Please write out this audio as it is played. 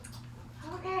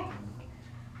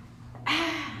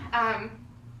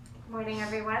Morning,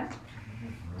 everyone.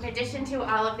 In addition to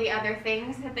all of the other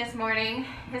things that this morning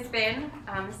has been,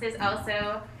 this is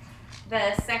also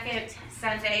the second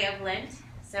Sunday of Lent.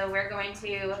 So we're going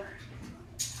to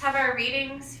have our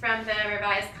readings from the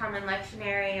Revised Common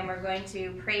Lectionary, and we're going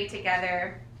to pray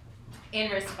together in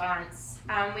response.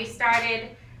 We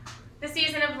started the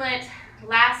season of Lent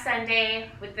last Sunday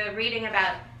with the reading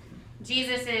about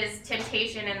Jesus'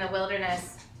 temptation in the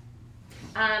wilderness.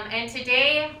 And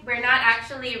today, we're not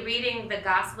actually reading the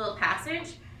gospel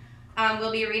passage.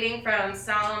 We'll be reading from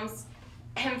Psalms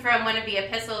and from one of the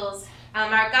epistles.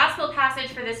 Our gospel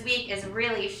passage for this week is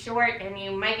really short, and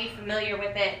you might be familiar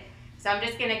with it. So I'm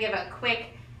just going to give a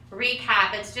quick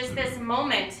recap. It's just this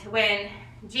moment when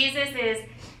Jesus is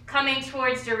coming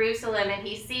towards Jerusalem, and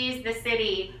he sees the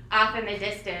city off in the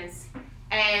distance,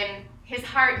 and his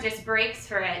heart just breaks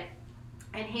for it.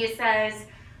 And he says,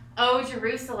 "Oh,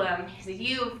 Jerusalem,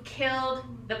 you've killed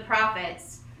the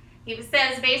prophets." He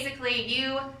says, basically,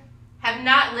 you have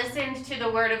not listened to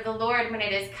the word of the Lord when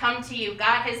it has come to you.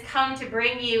 God has come to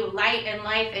bring you light and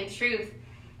life and truth,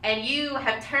 and you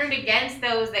have turned against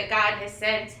those that God has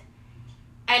sent.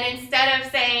 And instead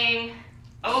of saying,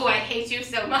 "Oh, I hate you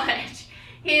so much,"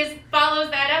 he follows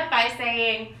that up by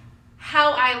saying,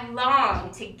 "How I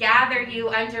long to gather you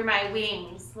under my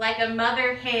wings, like a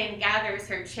mother hen gathers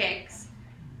her chicks.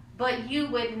 But you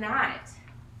would not."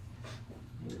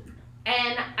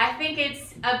 And I think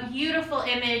it's a beautiful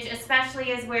image,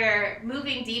 especially as we're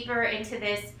moving deeper into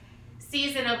this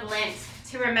season of Lent,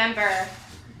 to remember. I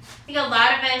think a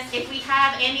lot of us, if we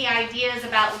have any ideas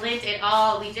about Lent at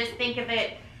all, we just think of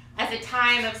it as a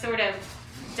time of sort of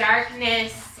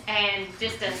darkness and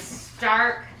just a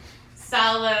stark,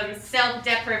 solemn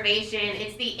self-deprivation.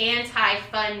 It's the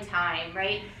anti-fun time,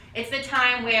 right? It's the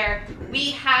time where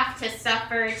we have to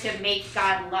suffer to make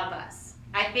God love us.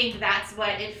 I think that's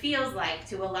what it feels like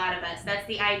to a lot of us. That's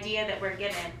the idea that we're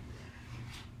given.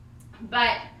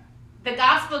 But the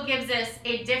gospel gives us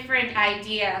a different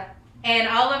idea, and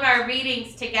all of our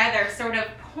readings together sort of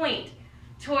point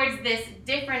towards this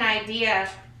different idea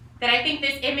that I think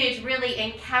this image really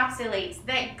encapsulates,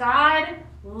 that God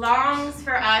longs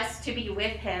for us to be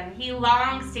with him. He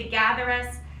longs to gather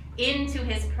us into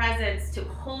his presence, to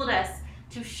hold us,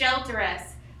 to shelter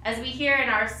us. As we hear in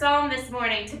our psalm this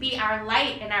morning, to be our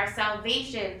light and our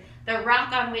salvation, the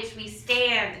rock on which we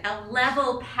stand, a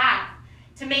level path,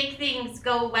 to make things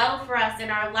go well for us in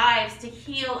our lives, to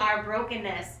heal our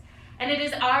brokenness. And it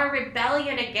is our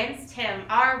rebellion against him,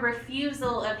 our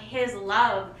refusal of his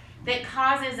love, that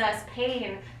causes us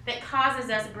pain, that causes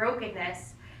us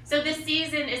brokenness. So this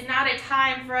season is not a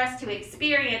time for us to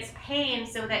experience pain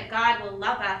so that God will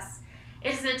love us.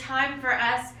 It is a time for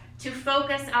us to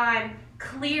focus on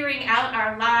clearing out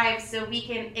our lives so we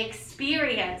can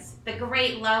experience the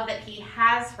great love that he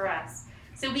has for us.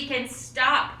 So we can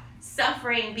stop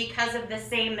suffering because of the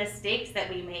same mistakes that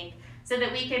we make. So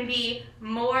that we can be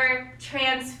more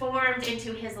transformed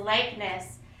into his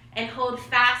likeness and hold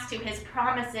fast to his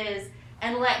promises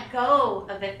and let go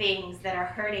of the things that are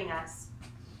hurting us.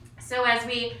 So as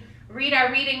we read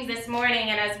our readings this morning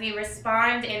and as we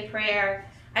respond in prayer,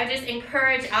 I just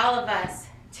encourage all of us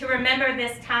to remember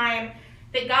this time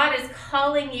that God is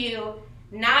calling you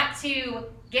not to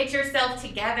get yourself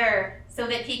together so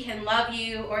that he can love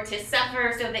you, or to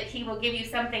suffer so that he will give you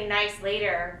something nice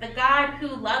later. The God who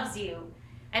loves you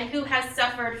and who has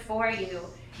suffered for you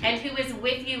and who is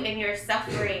with you in your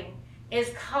suffering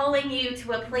is calling you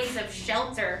to a place of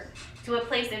shelter, to a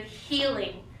place of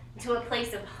healing, to a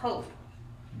place of hope.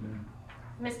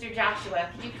 Mr. Joshua,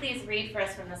 could you please read for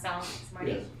us from the Psalms this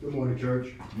morning? Yes. Good morning,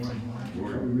 church. Good morning.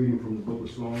 I'll be reading from the book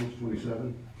of Psalms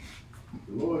 27.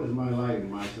 The Lord is my light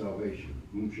and my salvation.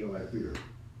 Whom shall I fear?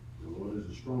 The Lord is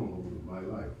the stronghold of my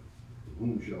life. Of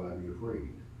whom shall I be afraid?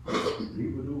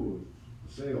 Evildoers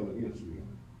assail against me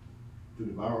to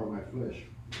devour my flesh.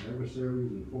 My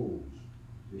adversaries and foes,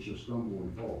 they shall stumble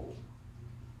and fall.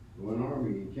 Though an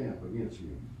army encamp against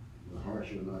me, my heart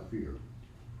shall not fear.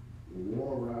 The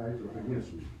war rise up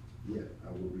against me, yet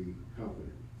I will be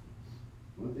confident.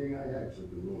 One thing I ask of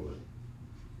the Lord,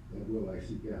 that will I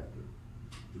seek after,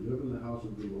 to live in the house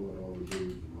of the Lord all the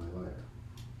days of my life,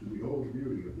 to behold the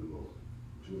beauty of the Lord,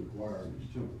 to inquire in his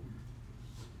temple.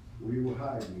 For he will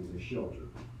hide me in his shelter,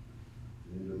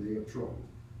 and in the day of trouble.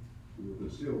 He will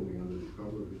conceal me under the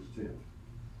cover of his tent.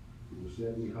 He will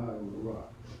set me high on the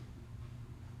rock.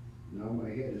 Now my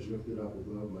head is lifted up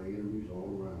above my enemies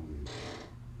all around me.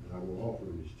 I will offer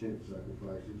in his tent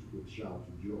sacrifices with shouts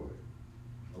of joy.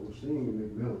 I will sing and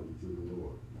make melody to the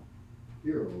Lord.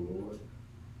 Hear, O Lord,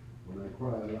 when I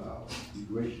cry aloud, be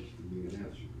gracious to me and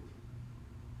answer me.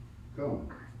 Come,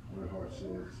 My heart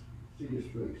says, see his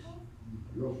face.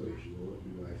 Your face, Lord, do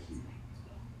I see.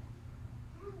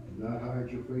 Do not hide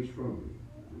your face from me.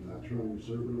 Do not turn your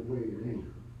servant away in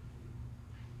anger.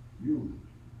 You,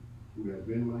 who have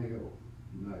been my help,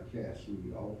 do not cast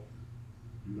me off.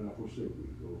 Do not forsake me,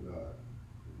 O God,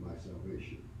 of my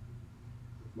salvation.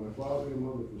 If my father and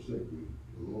mother forsake me,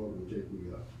 the Lord will take me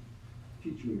up.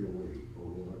 Teach me your way, O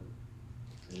Lord,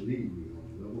 and lead me on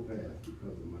the level path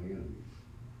because of my enemies.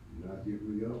 Do not give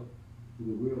me up to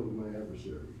the will of my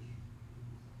adversaries.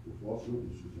 For false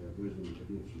witnesses have risen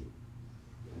against me,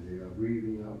 and they are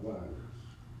breathing out violence.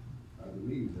 I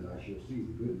believe that I shall see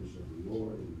the goodness of the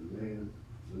Lord in the land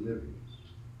of the living.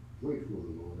 Wait for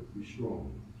the Lord, be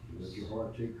strong, and let your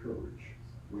heart take courage.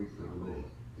 Wait for the Lord.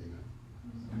 Amen.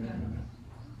 Amen.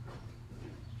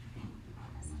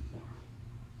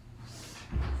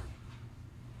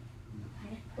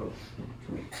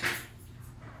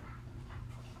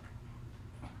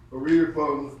 A reading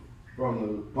from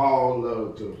the Paul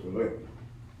letter to the Philippians.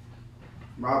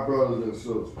 My brothers and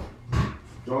sisters,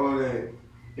 join in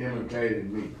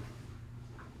imitating me,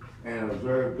 and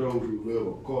observe those who live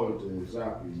according to the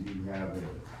example you have in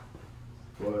it.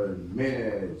 For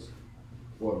many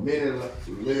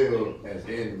live as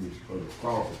enemies of the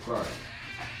cross of Christ.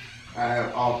 I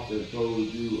have often told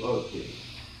you of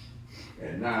things,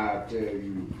 and now I tell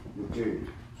you the truth.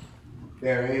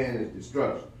 Therein is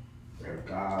destruction, their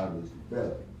God is the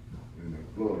belly, and their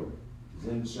glory is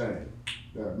in the shame.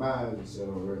 Their minds are set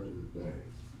on wretched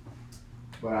things.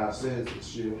 But our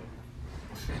citizenship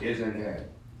is in heaven,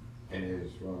 and it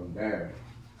is from there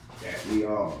that we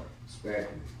are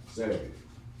expecting Savior,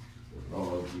 the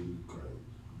Lord Jesus Christ.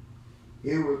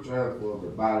 He will transform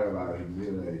the body of our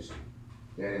humiliation,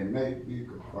 that it may be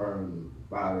confirmed with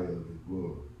the body of his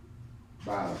glory,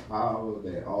 by the power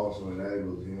that also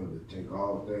enables him to take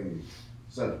all things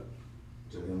subject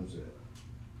to himself.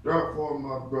 Therefore,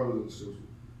 my brothers and sisters,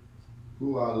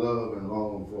 who I love and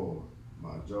long for,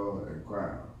 my joy and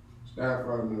crown, stand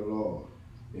firm in the Lord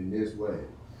in this way,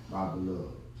 my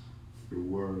beloved, the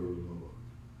word of the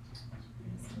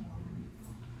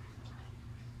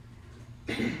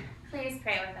Lord. Please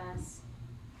pray with us.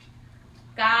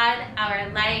 God, our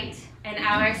light and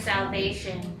our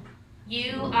salvation,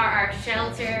 you are our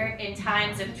shelter in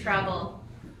times of trouble,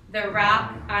 the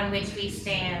rock on which we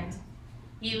stand.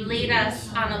 You lead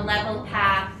us on a level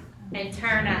path and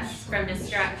turn us from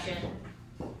destruction.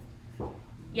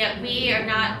 Yet we are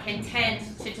not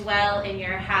content to dwell in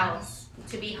your house,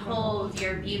 to behold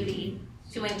your beauty,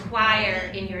 to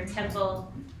inquire in your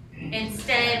temple.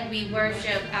 Instead, we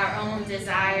worship our own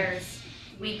desires.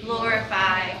 We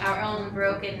glorify our own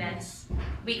brokenness.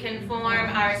 We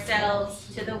conform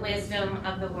ourselves to the wisdom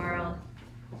of the world.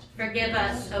 Forgive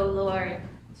us, O Lord.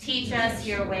 Teach us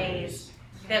your ways,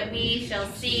 that we shall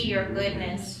see your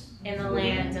goodness in the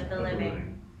land of the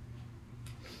living.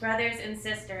 Brothers and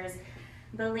sisters,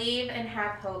 believe and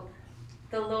have hope.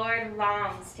 The Lord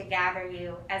longs to gather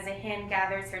you as a hen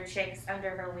gathers her chicks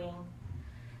under her wing.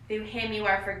 Through him you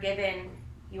are forgiven,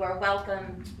 you are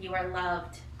welcomed, you are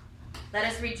loved. Let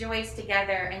us rejoice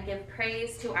together and give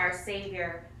praise to our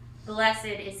Savior. Blessed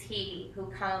is he who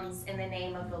comes in the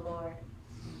name of the Lord.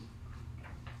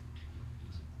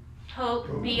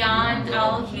 Hope beyond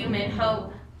all human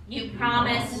hope. You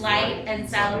promise light and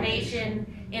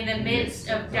salvation in the midst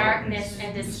of darkness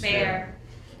and despair,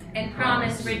 and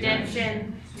promise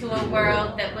redemption to a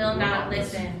world that will not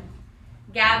listen.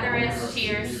 Gather us to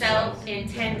yourself in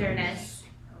tenderness.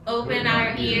 Open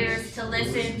our ears to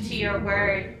listen to your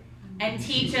word, and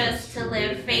teach us to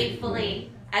live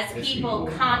faithfully as people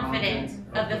confident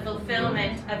of the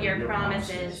fulfillment of your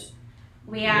promises.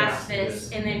 We ask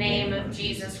this in the name of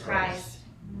Jesus Christ.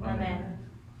 Amen.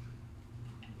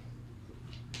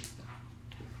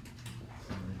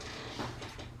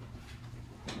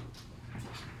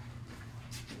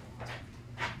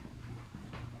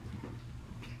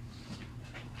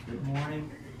 Good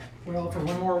morning. Well, for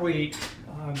one more week,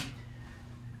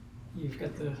 you've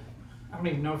got I don't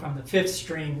even know if I'm the fifth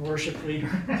string worship leader.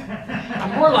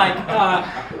 I'm more like,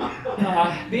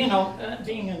 being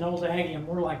an old Aggie, I'm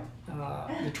more like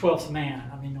the 12th man.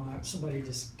 I mean, somebody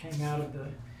just came out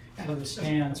of the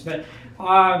stands. But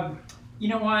you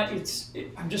know what?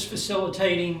 I'm just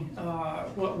facilitating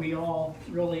what we all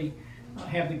really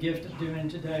have the gift of doing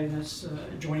today, and that's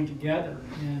joining together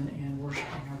and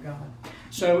worshiping our God.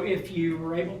 So if you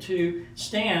were able to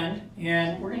stand,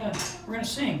 and we're gonna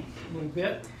sing a little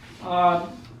bit.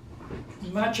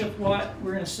 Much of what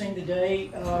we're going to sing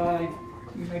today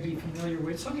you may be familiar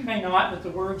with. Some of you may not, but the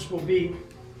words will be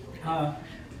up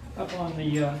on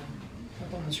the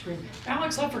screen.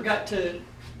 Alex, I forgot to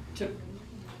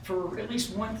for at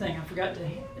least one thing, I forgot to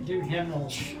do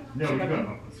hymnals. No, you got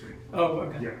them this week. Oh,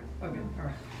 okay. Yeah. Okay, all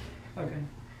right. Okay.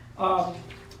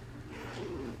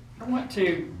 I want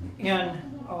to,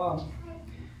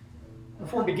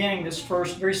 before beginning this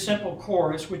first very simple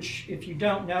chorus, which if you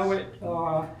don't know it,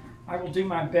 I will do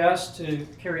my best to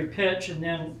carry pitch, and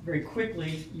then very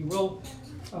quickly you will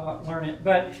learn it.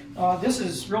 But this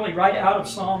is really right out of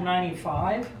Psalm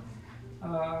 95,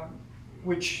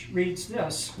 which reads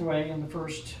this way in the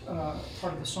first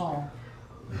part of the psalm.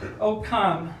 "O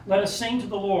come, let us sing to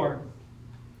the Lord.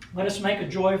 Let us make a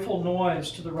joyful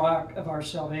noise to the rock of our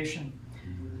salvation.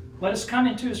 Let us come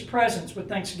into his presence with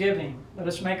thanksgiving. Let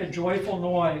us make a joyful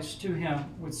noise to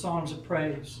him with songs of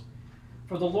praise.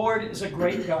 For the Lord is a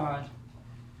great God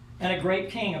and a great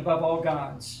King above all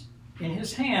gods. In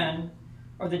his hand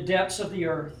are the depths of the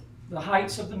earth. The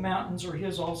heights of the mountains are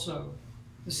his also.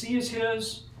 The sea is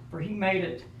his, for he made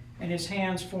it, and his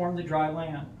hands formed the dry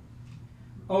land.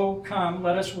 O come,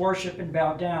 let us worship and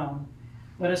bow down.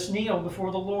 Let us kneel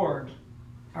before the Lord,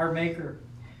 our Maker.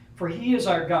 For he is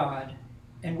our God,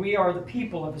 and we are the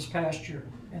people of his pasture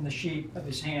and the sheep of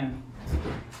his hand."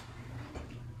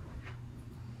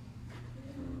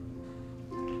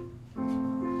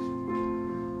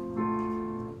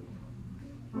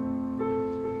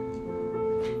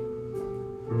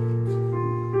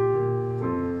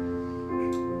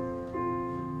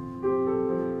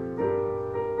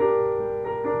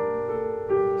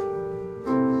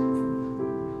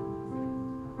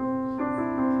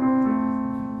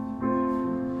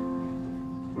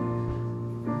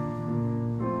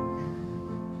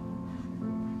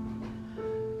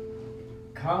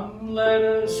 Come, let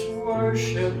us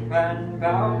worship and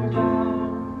bow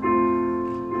down.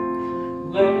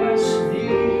 Let us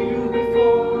kneel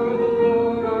before the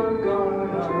Lord our God,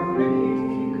 our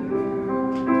Maker.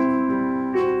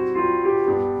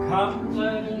 Come,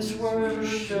 let us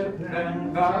worship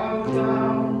and bow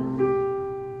down.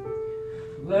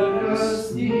 Let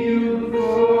us kneel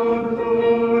before the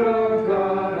Lord our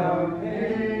God, our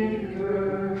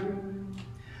Maker.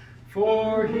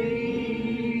 For he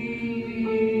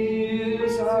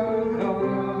is our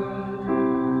God,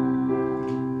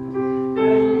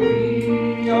 and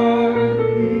we are the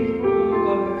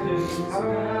people of his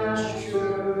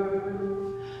pasture,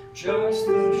 just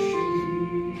the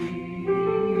sheep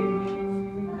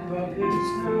of his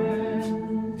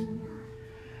hand,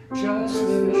 just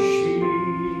the sheep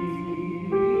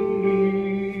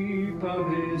of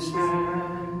his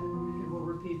hand. And we'll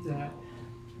repeat that.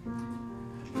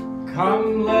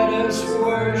 Come, let us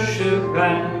worship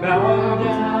and bow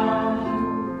down.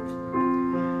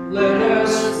 Let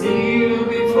us kneel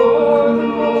before the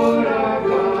Lord our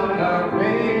God, our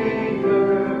Maker.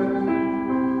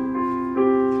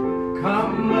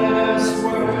 Come, let us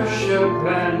worship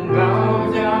and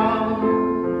bow down.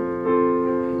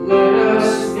 Let us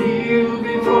kneel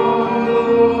before the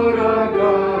Lord our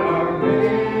God, our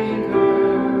Maker.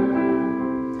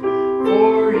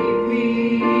 For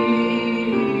he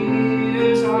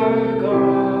is our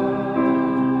God,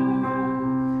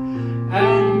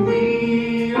 and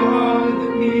we are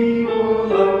the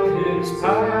people of his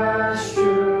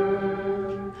pasture,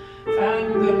 and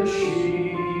the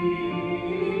sheep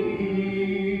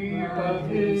of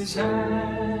his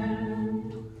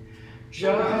hand,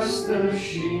 just the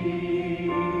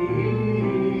sheep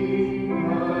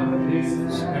of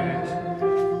his hand.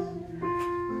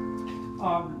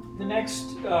 The next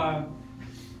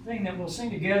thing that we'll sing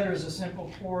together is a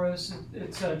simple chorus.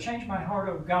 It's "Change My Heart,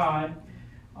 O God,"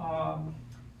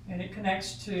 and it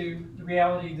connects to the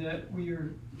reality that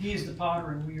he is the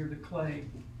potter and we are the clay.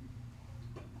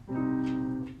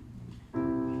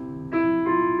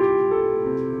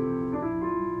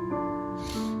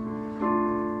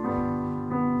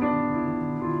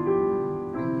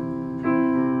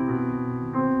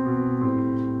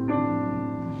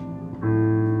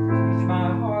 Change my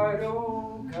heart,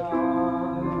 O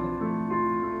God,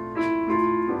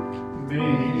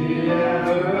 make it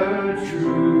ever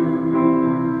true.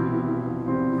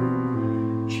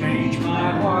 Change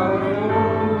my heart, O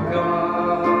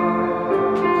God,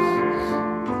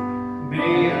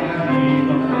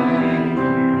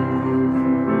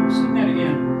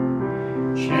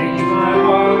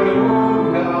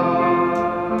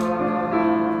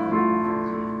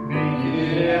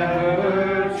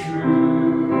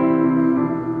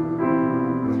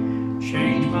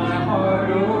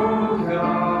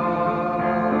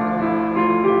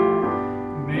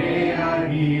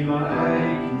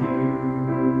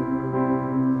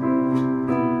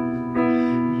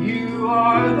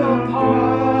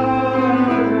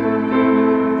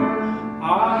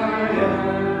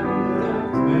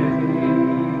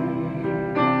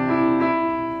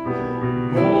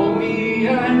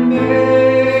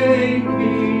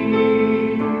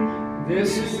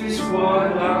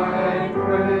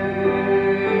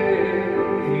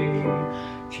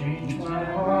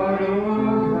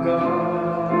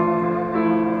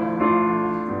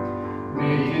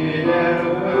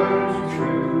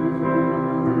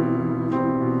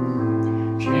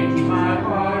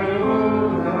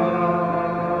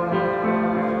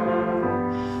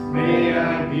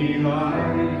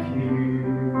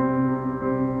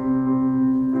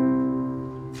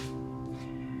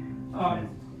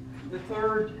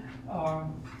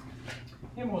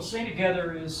 we'll sing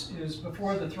together is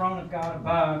Before the Throne of God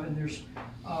Above, and there's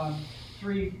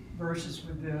 3 verses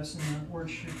with this, and the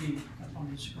words should be up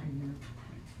on the screen here.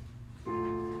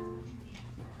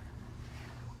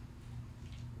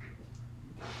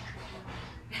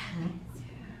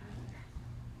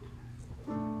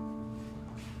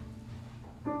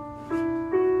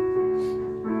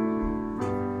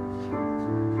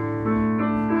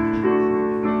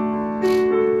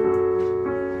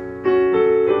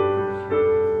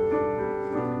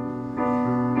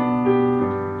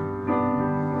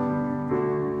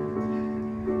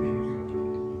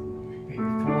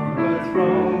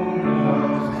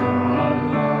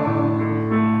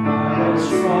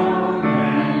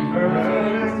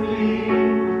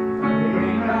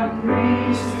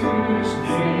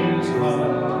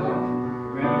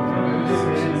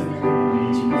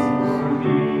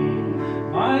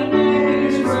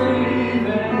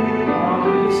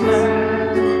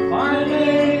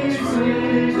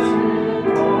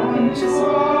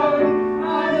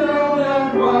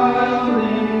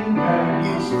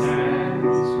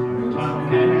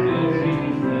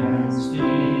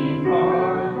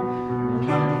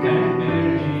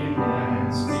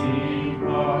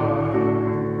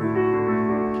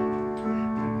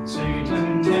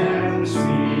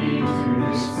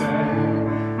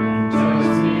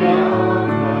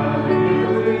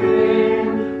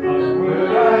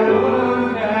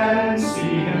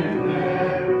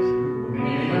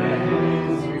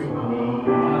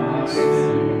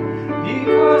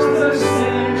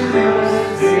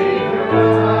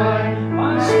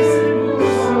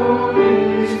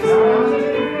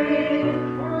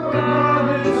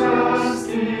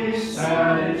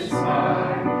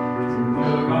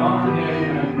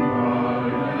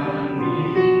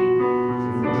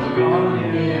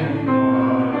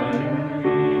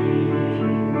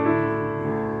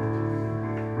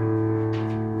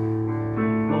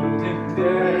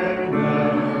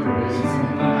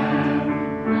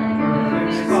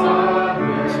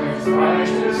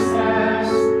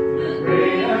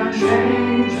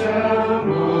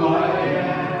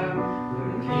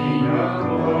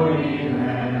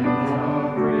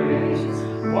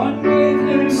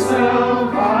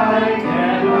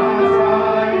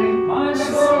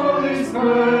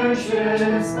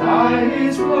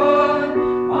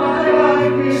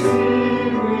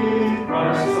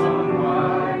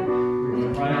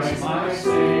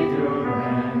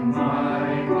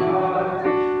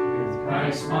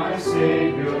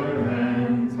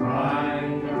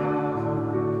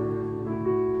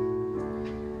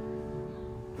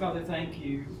 Father, thank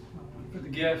you for the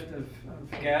gift of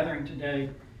gathering today.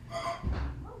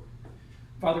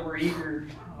 Father, we're eager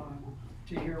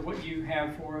to hear what you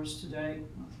have for us today.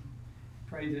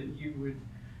 Pray that you would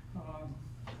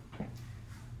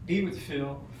be with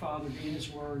Phil, Father, be in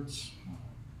his words.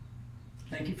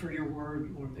 Thank you for your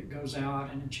word, Lord, that goes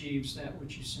out and achieves that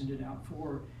which you send it out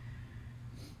for.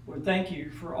 Lord, thank you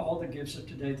for all the gifts of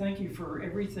today. Thank you for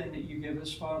everything that you give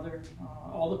us, Father,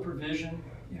 all the provision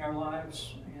in our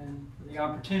lives, and for the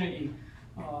opportunity,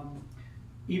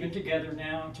 even together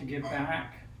now, to give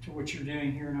back to what you're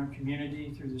doing here in our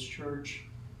community through this church.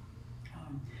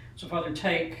 So, Father,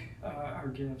 take our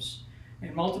gifts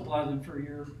and multiply them for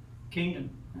your kingdom.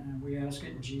 We ask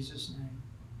it in Jesus' name.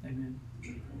 Amen.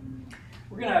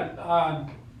 We're going to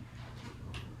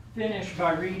finish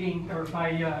by reading, or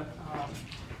by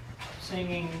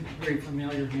singing a very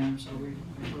familiar hymn, so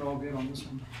we're all good on this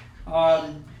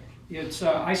one. It's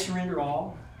I Surrender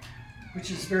All,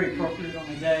 which is very appropriate on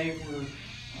the day where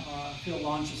Phil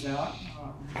launches out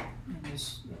in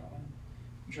this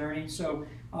journey. So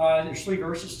there's 3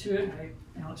 verses to it.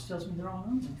 Alex tells me they're all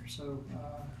on there, so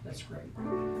that's great.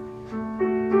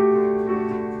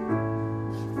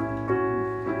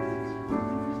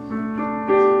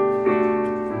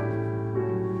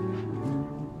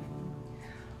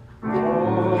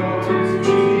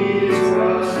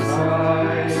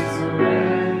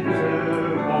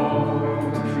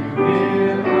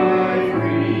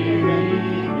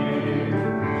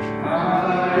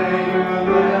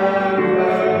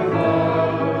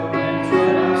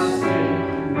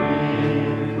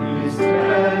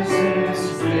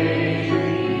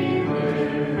 Daily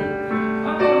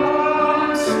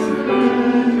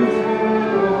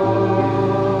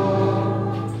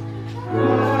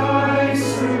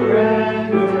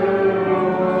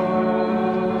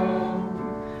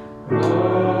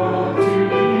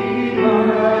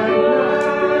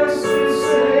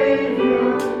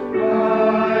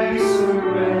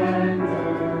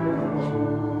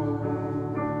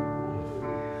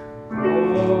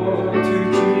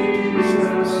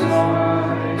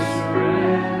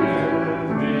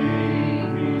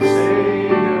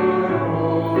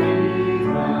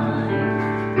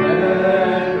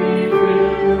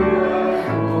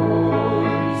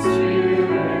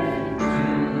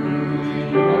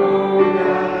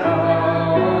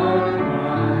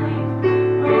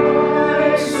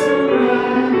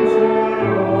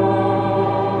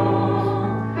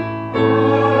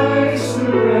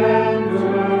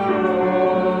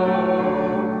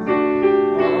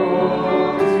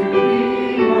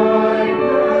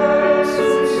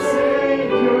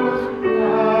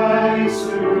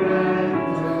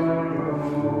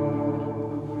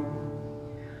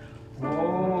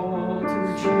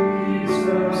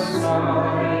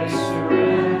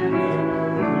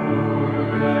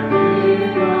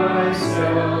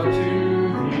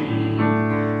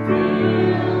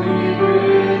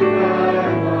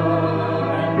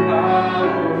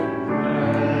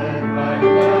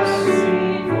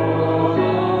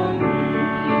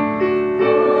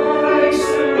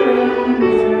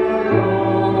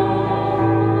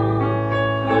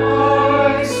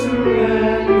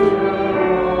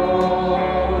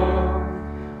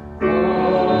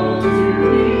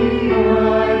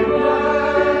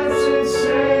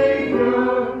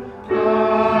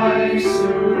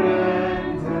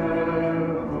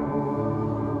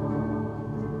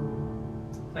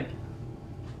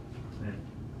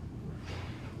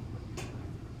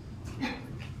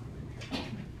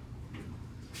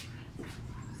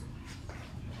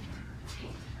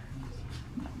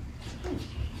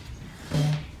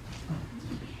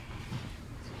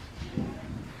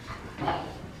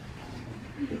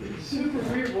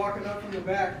feel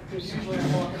back because usually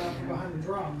I'm walking out from behind the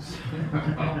drums.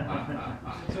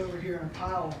 It's over here in a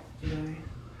pile today.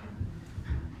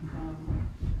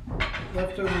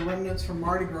 Leftover remnants from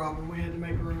Mardi Gras, and we had to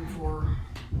make room for,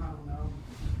 I don't know,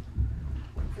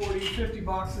 40, 50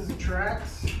 boxes of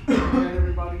tracks. We had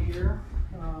everybody here.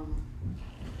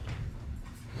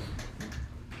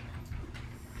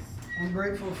 I'm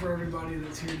grateful for everybody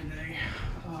that's here today.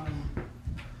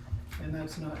 And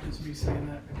that's not just me saying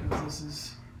that because this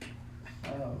is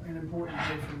an important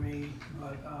day for me,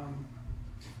 but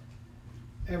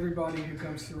everybody who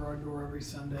comes through our door every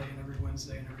Sunday and every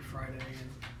Wednesday and every Friday,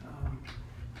 and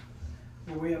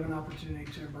where we have an opportunity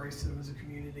to embrace them as a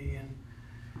community and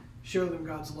show them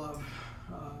God's love.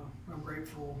 I'm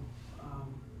grateful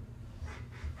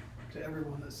to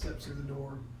everyone that steps through the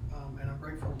door, and I'm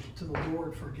grateful to the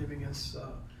Lord for giving us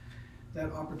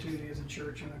that opportunity as a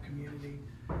church and a community.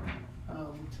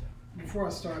 Before I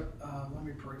start, let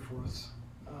me pray for us.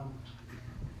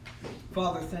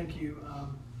 Father, thank you.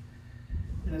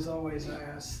 And as always, I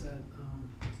ask that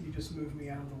you just move me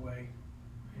out of the way.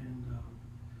 And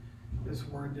this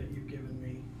word that you've given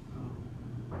me,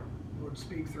 Lord,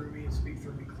 speak through me and speak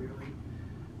through me clearly.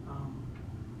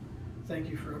 Thank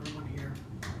you for everyone here.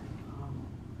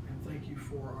 And thank you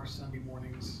for our Sunday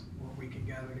mornings where we can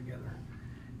gather together.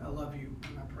 I love you,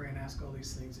 and I pray and ask all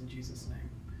these things in Jesus' name.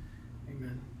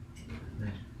 Amen.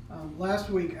 Last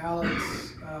week,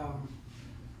 Alex,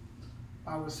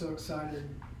 I was so excited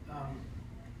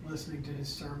listening to his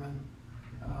sermon,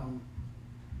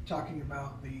 talking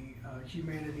about the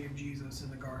humanity of Jesus in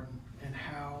the garden and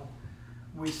how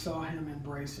we saw him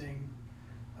embracing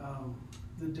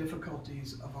the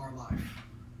difficulties of our life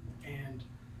and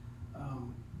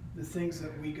the things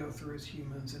that we go through as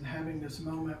humans, and having this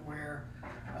moment where,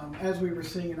 as we were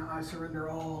singing I Surrender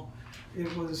All,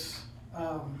 it was,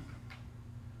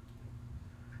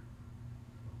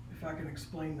 if I can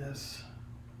explain this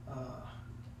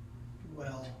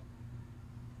well,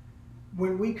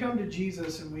 when we come to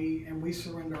Jesus and we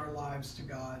surrender our lives to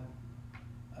God,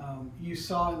 you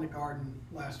saw in the garden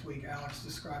last week Alex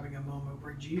describing a moment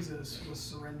where Jesus was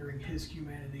surrendering his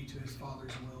humanity to his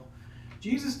Father's will.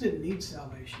 Jesus didn't need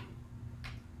salvation,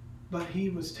 but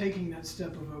he was taking that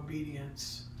step of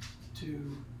obedience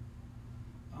to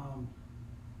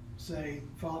say,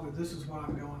 Father, this is what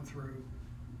I'm going through.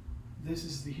 This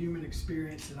is the human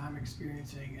experience that I'm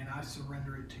experiencing, and I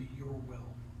surrender it to your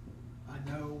will. I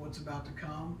know what's about to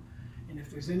come, and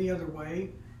if there's any other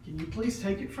way, can you please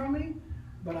take it from me?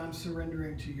 But I'm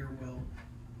surrendering to your will.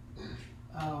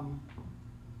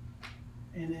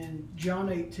 And in John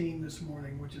 18 this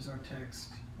morning, which is our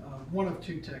text, one of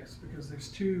two texts, because there's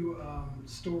two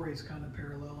stories kind of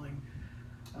paralleling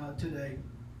today.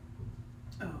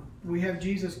 We have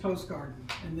Jesus post-garden,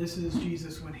 and this is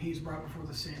Jesus when he's brought before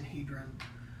the Sanhedrin,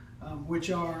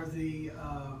 which are the,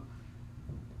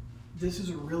 this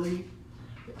is a really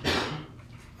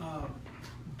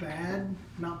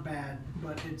not bad,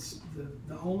 but it's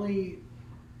the only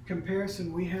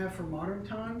comparison we have for modern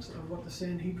times of what the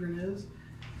Sanhedrin is.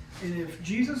 And if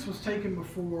Jesus was taken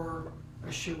before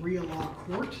a Sharia law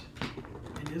court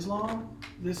in Islam,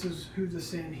 this is who the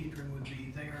Sanhedrin would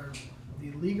be. They are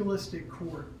the legalistic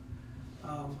court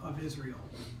of Israel.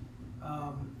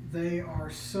 They are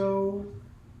so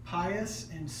pious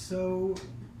and so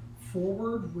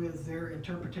forward with their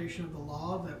interpretation of the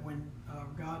law that when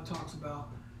God talks about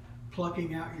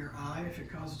plucking out your eye if it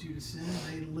causes you to sin,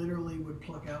 they literally would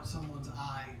pluck out someone's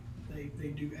eye. They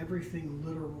do everything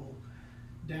literal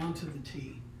down to the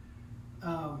T.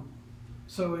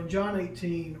 So in John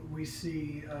 18, we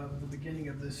see the beginning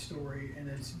of this story, and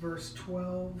it's verse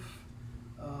 12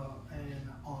 and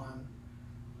on.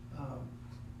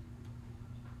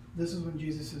 This is when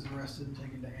Jesus is arrested and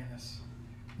taken to Annas.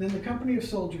 Then the company of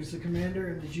soldiers, the commander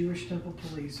and the Jewish temple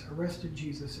police, arrested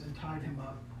Jesus and tied him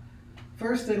up.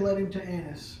 First they led him to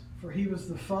Annas, for he was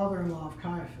the father-in-law of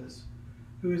Caiaphas,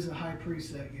 who is the high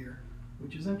priest that year,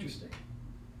 which is interesting.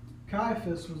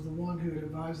 Caiaphas was the one who had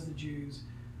advised the Jews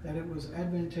that it was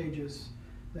advantageous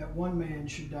that one man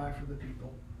should die for the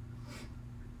people.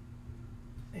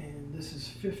 And this is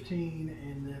 15,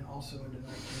 and then also into 19,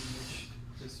 which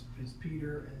is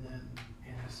Peter and then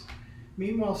Annas.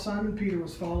 Meanwhile, Simon Peter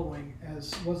was following,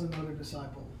 as was another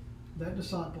disciple. That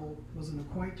disciple was an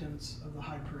acquaintance of the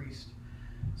high priest.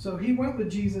 So he went with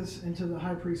Jesus into the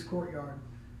high priest's courtyard,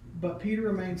 but Peter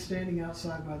remained standing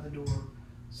outside by the door.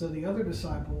 So the other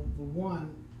disciple, the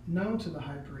one known to the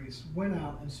high priest, went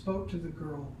out and spoke to the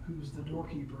girl who was the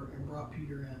doorkeeper and brought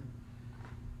Peter in.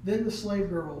 Then the slave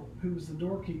girl, who was the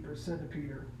doorkeeper, said to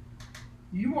Peter,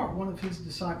 "You aren't one of his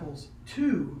disciples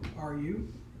too, are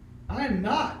you?" "I am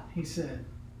not," he said.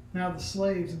 Now the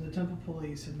slaves and the temple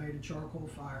police had made a charcoal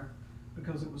fire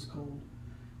because it was cold.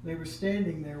 They were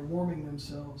standing there warming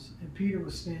themselves, and Peter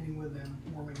was standing with them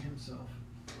warming himself.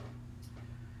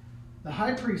 The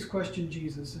high priest questioned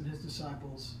Jesus and his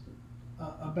disciples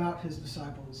about his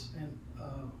disciples and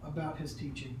about his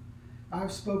teaching. I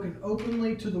have spoken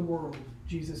openly to the world,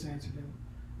 Jesus answered him.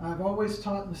 I have always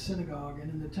taught in the synagogue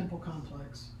and in the temple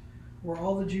complex, where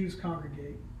all the Jews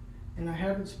congregate, and I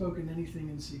haven't spoken anything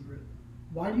in secret.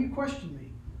 Why do you question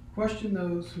me? Question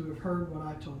those who have heard what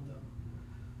I told them.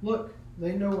 Look,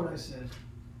 they know what I said.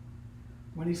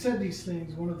 When he said these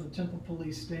things, one of the temple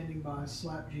police standing by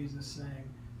slapped Jesus, saying,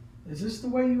 Is this the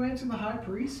way you answer the high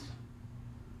priest?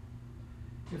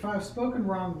 If I have spoken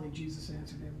wrongly, Jesus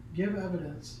answered him, give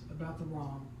evidence about the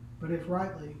wrong, but if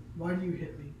rightly, why do you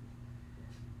hit me?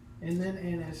 And then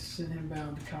Annas sent him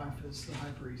bound to Caiaphas, the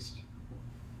high priest.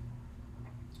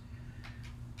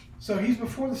 So he's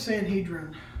before the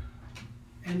Sanhedrin,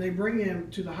 and they bring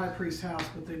him to the high priest's house,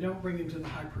 but they don't bring him to the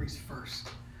high priest first.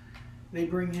 They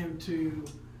bring him to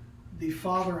the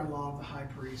father-in-law of the high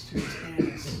priest, who is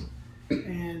Annas.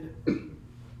 And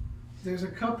there's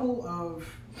a couple of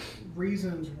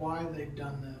reasons why they've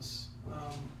done this.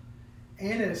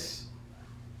 Annas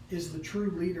is the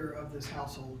true leader of this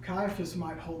household. Caiaphas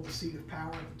might hold the seat of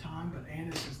power at the time, but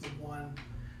Annas is the one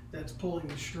that's pulling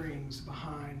the strings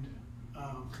behind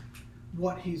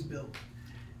what he's built.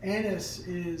 Annas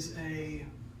is a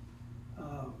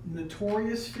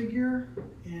notorious figure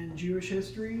in Jewish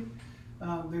history.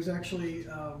 There's actually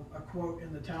a quote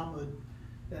in the Talmud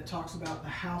that talks about the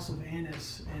house of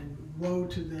Annas and woe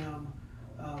to them,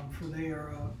 for they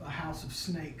are a house of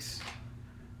snakes.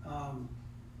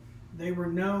 They were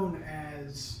known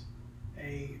as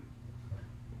a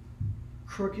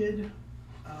crooked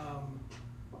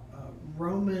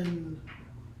Roman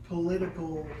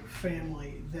political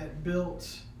family that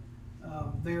built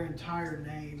their entire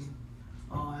name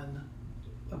on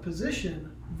a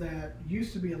position that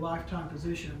used to be a lifetime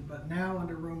position, but now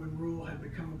under Roman rule had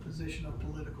become a position of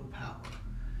political power.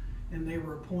 And they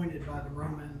were appointed by the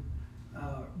Roman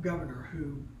governor,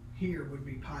 who here would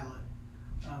be Pilate,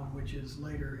 which is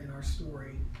later in our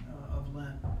story of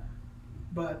Lent.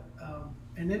 But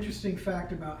an interesting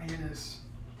fact about Annas,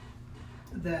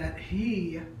 that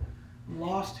he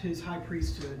lost his high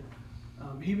priesthood.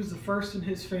 He was the first in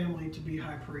his family to be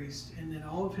high priest, and then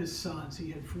all of his sons, he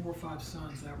had 4 or 5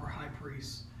 sons that were high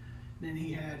priests. Then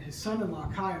he had his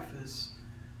son-in-law Caiaphas,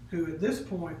 who at this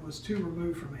point was 2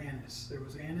 removed from Annas. There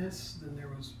was Annas, then there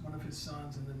was one of his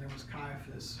sons, and then there was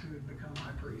Caiaphas, who had become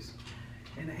high priest.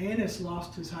 And Annas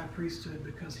lost his high priesthood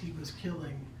because he was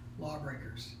killing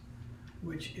lawbreakers,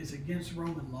 which is against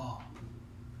Roman law.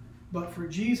 But for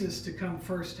Jesus to come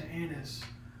first to Annas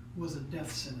was a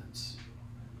death sentence,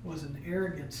 was an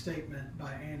arrogant statement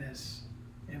by Annas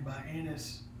and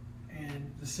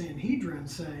the Sanhedrin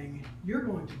saying, you're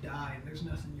going to die and there's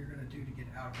nothing you're going to do to get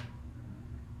out of it.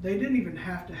 They didn't even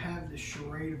have to have this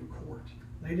charade of a court.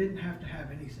 They didn't have to have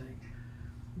anything,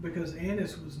 because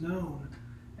Annas was known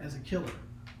as a killer.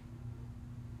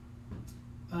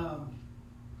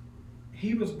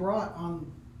 He was brought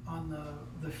on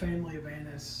the family of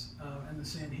Annas and the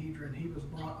Sanhedrin. He was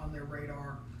brought on their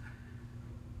radar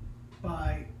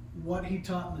by what he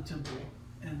taught in the temple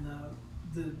and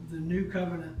the new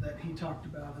covenant that he talked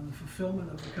about and the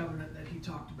fulfillment of the covenant that he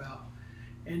talked about.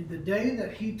 And the day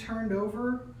that he turned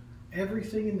over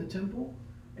everything in the temple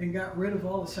and got rid of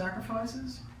all the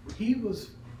sacrifices, he was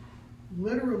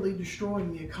literally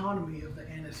destroying the economy of the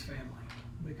Annas family,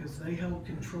 because they held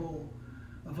control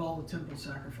of all the temple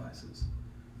sacrifices.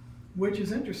 Which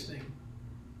is interesting,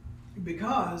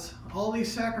 because all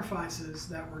these sacrifices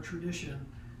that were tradition,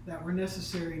 that were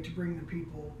necessary to bring the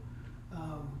people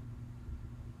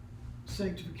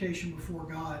sanctification before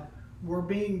God, were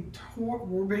being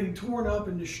torn up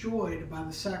and destroyed by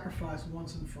the sacrifice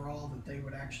once and for all that they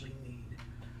would actually need.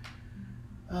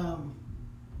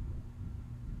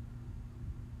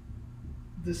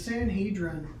 The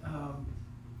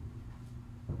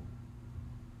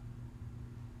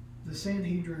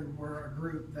Sanhedrin were a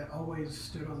group that always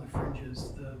stood on the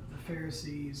fringes. The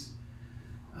Pharisees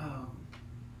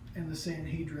and the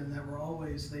Sanhedrin that were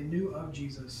always, they knew of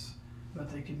Jesus, but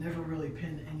they could never really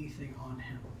pin anything on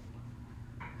him.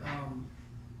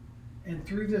 And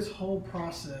through this whole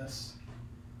process,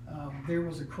 there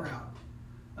was a crowd.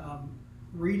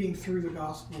 Reading through the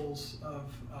Gospels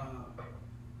of,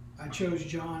 I chose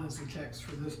John as the text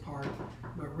for this part,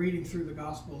 but reading through the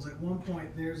Gospels, at one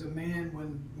point there's a man,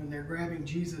 when they're grabbing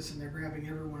Jesus and they're grabbing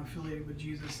everyone affiliated with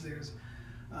Jesus, there's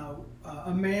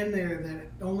a man there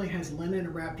that only has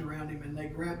linen wrapped around him, and they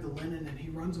grab the linen and he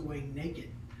runs away naked.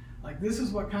 Like, this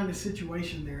is what kind of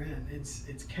situation they're in.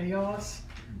 It's chaos,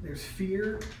 there's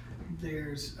fear,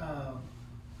 there's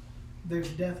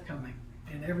death coming,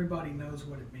 and everybody knows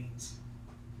what it means.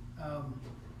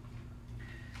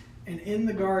 And in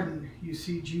the garden, you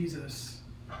see Jesus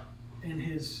in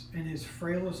his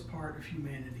frailest part of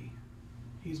humanity.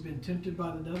 He's been tempted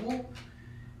by the devil.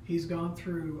 He's gone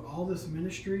through all this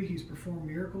ministry. He's performed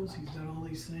miracles. He's done all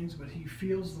these things, but he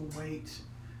feels the weight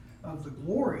of the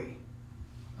glory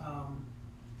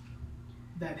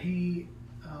that he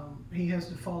has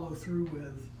to follow through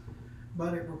with.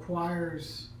 But it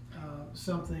requires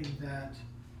something that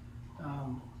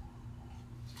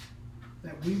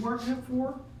we weren't meant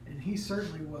for, and he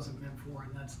certainly wasn't meant for,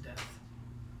 and that's death.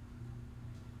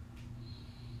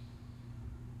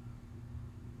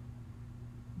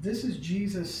 This is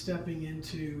Jesus stepping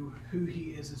into who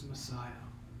he is as Messiah.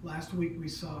 Last week we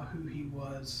saw who he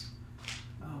was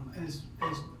as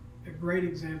a great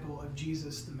example of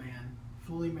Jesus the man,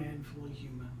 fully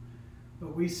human.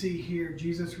 But we see here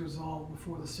Jesus resolved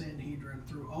before the Sanhedrin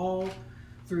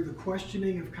through the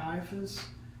questioning of Caiaphas,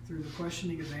 through the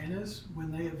questioning of Annas,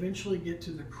 when they eventually get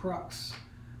to the crux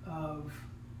of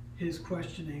his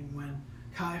questioning, when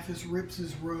Caiaphas rips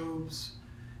his robes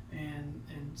and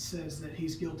says that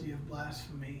he's guilty of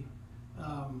blasphemy.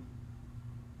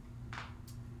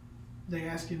 They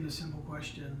ask him the simple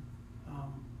question,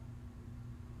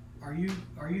 are you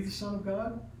the Son of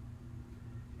God?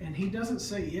 And he doesn't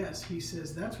say yes. He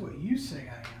says, that's what you say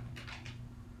I am.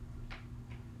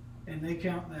 And they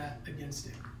count that against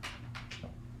him.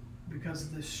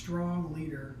 Because this strong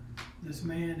leader, this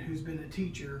man who's been a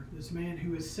teacher, this man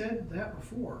who has said that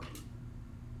before,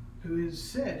 who has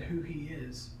said who he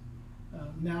is,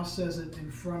 now says it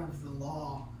in front of the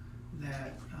law,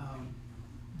 that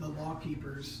the law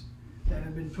keepers that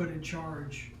have been put in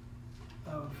charge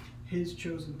of his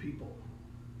chosen people.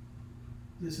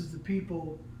 This is the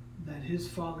people that his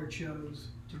father chose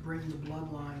to bring the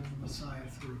bloodline of the Messiah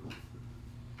through.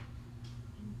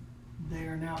 They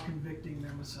are now convicting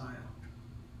their Messiah.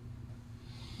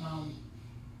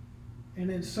 And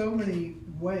in so many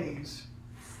ways,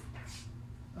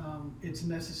 it's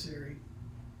necessary.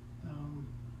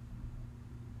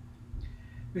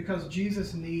 Because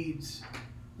Jesus needs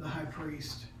the high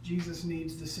priest. Jesus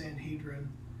needs the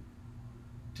Sanhedrin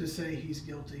to say he's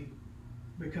guilty.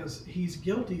 Because he's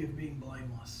guilty of being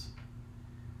blameless.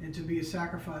 And to be a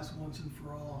sacrifice once and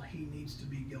for all, he needs to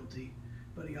be guilty.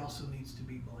 But he also needs to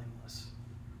be blameless.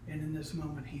 And in this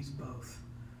moment, he's both.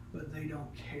 But they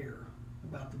don't care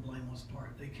about the blameless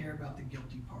part. They care about the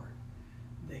guilty part.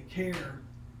 They care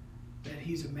that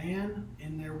he's a man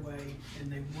in their way, and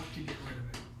they want to get rid of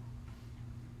it.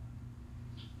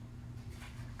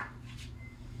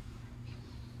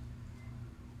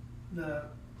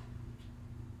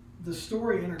 The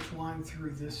story intertwined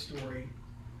through this story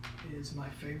is my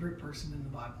favorite person in the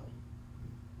Bible.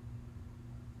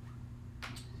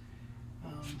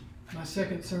 My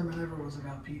second sermon ever was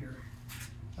about Peter.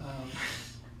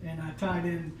 And I tied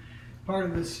in part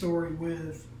of this story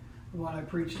with what I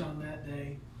preached on that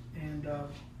day. And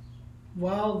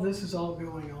while this is all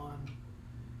going on,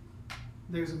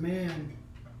 there's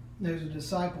a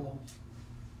disciple.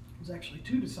 There's actually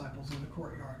two disciples in the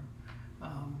courtyard.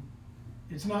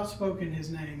 It's not spoken his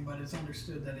name, but it's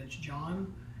understood that it's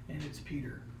John and it's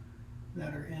Peter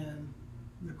that are in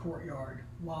the courtyard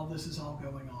while this is all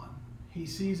going on. He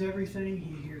sees everything,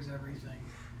 he hears everything.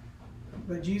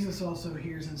 But Jesus also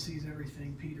hears and sees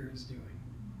everything Peter is doing.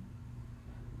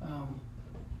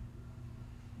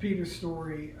 Peter's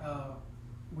story,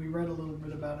 we read a little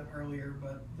bit about it earlier,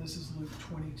 but this is Luke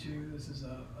 22. This is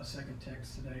a second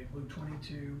text today. Luke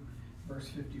 22, verse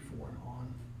 54 and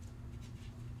on.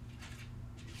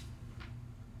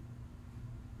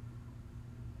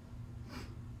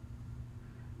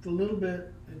 It's a little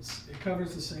bit, it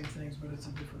covers the same things, but it's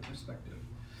a different perspective.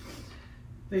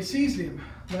 They seized him,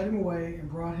 led him away, and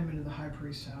brought him into the high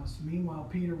priest's house. Meanwhile,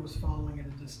 Peter was following at a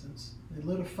distance. They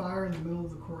lit a fire in the middle of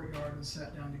the courtyard and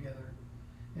sat down together.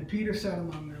 And Peter sat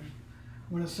among them.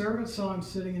 When a servant saw him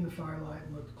sitting in the firelight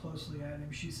and looked closely at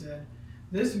him, she said,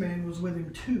 "This man was with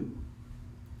him too."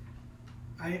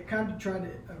 I tried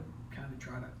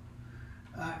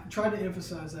to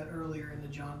emphasize that earlier in the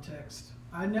John text.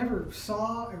 I never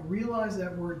saw or realized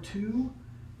that word "too"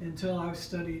 until I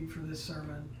studied for this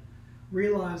sermon,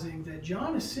 realizing that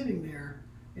John is sitting there,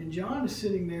 and John is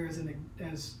sitting there as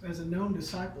a known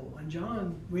disciple. And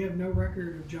John, we have no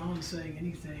record of John saying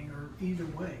anything or either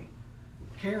way,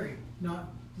 caring.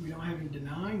 We don't have him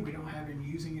denying. We don't have him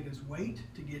using it as weight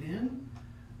to get in.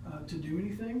 to do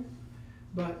anything.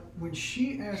 But when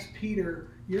she asked Peter,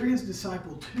 "You're his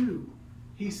disciple too,"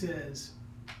 he says,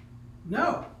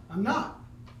 "No, I'm not."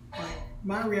 Like,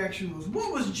 my reaction was,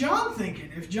 what was John thinking?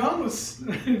 If John was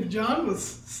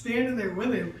standing there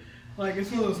with him, like, it's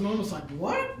one of those moments like,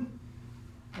 what?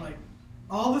 Like,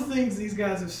 all the things these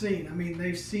guys have seen. I mean,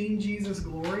 they've seen Jesus'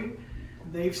 glory.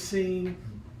 They've seen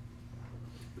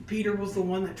Peter was the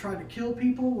one that tried to kill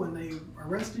people when they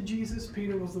arrested Jesus.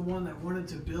 Peter was the one that wanted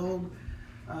to build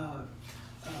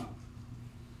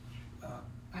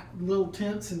little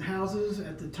tents and houses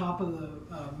at the top of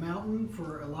the mountain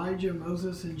for Elijah,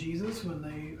 Moses, and Jesus when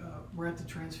they were at the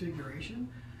Transfiguration.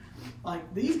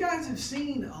 Like, these guys have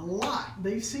seen a lot.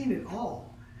 They've seen it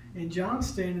all. And John's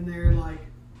standing there like,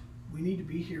 we need to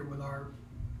be here with our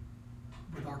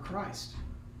Christ,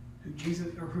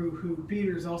 who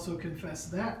Peter's also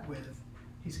confessed that with.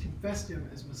 He's confessed him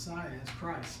as Messiah, as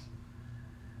Christ,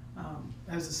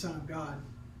 as the Son of God.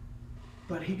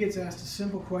 But he gets asked a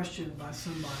simple question by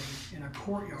somebody in a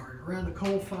courtyard around a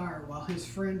coal fire while his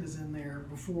friend is in there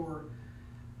before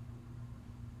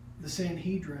the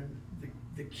Sanhedrin,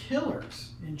 the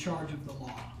killers in charge of the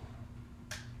law.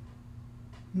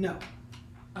 No,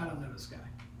 I don't know this guy.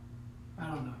 I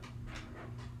don't know.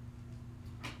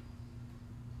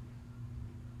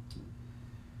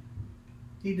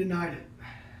 He denied it.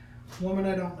 Woman,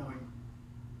 I don't know him.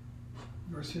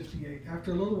 Verse 58.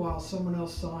 After a little while, someone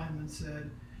else saw him and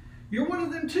said, "You're one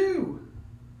of them too."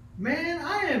 "Man,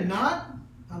 I am not."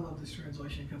 I love this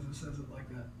translation because it says it like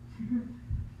that.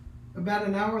 About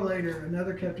an hour later,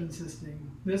 another kept insisting,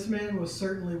 "This man was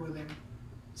certainly with him,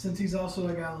 since he's also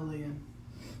a Galilean."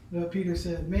 But Peter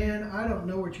said, "Man, I don't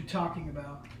know what you're talking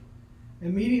about."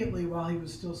 Immediately, while he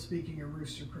was still speaking, a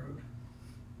rooster crowed.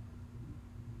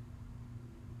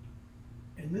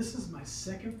 And this is my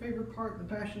second favorite part in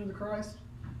the Passion of the Christ.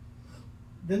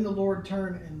 Then the Lord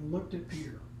turned and looked at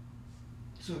Peter.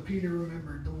 So Peter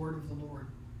remembered the word of the Lord,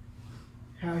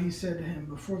 how he said to him,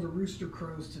 "Before the rooster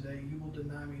crows today, you will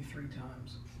deny me 3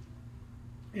 times."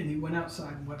 And he went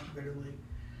outside and wept bitterly.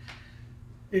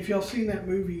 If y'all seen that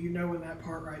movie, you know in that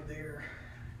part right there,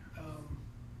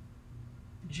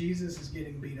 Jesus is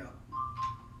getting beat up.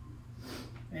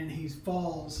 And he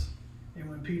falls, and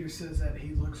when Peter says that,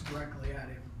 he looks directly at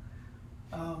him.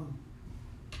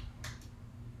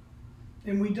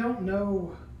 And we don't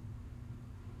know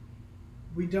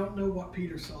what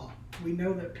Peter saw. We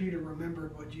know that Peter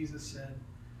remembered what Jesus said.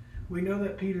 We know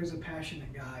that Peter's a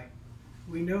passionate guy.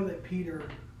 We know that Peter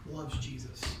loves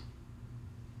Jesus.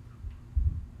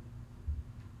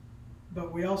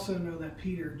 But we also know that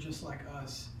Peter, just like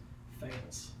us,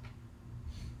 fails.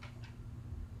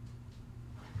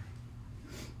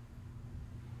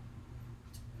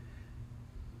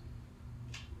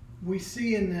 We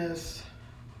see in this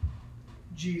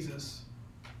Jesus,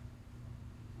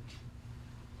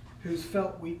 who's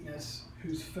felt weakness,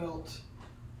 who's felt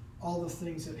all the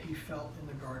things that he felt in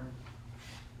the garden,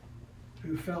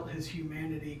 who felt his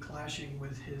humanity clashing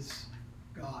with his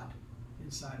God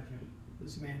inside of him.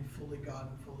 This man fully God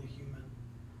and fully human.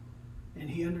 And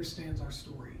he understands our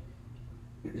story.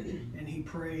 And he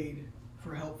prayed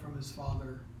for help from his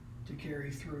Father to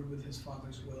carry through with his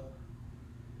Father's will.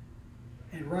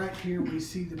 And right here we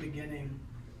see the beginning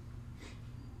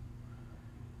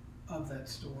of that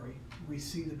story. We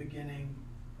see the beginning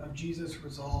of Jesus'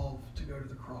 resolve to go to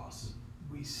the cross.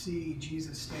 We see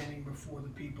Jesus standing before the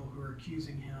people who are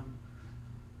accusing him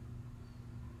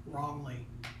wrongly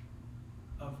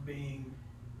of being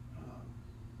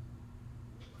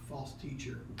a false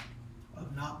teacher,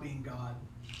 of not being God,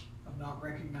 of not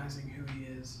recognizing who he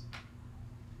is.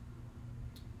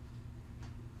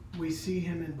 We see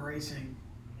him embracing,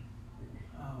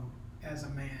 as a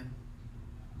man,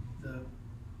 the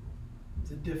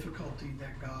difficulty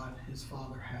that God, his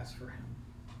Father, has for him.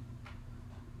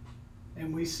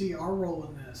 And we see our role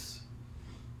in this.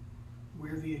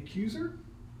 We're the accuser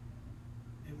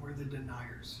and we're the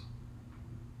deniers.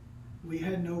 We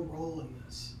had no role in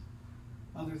this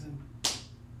other than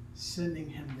sending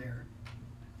him there.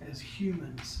 As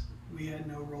humans, we had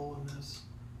no role in this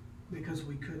because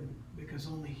we couldn't, because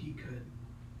only he could.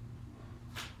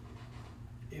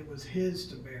 It was his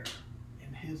to bear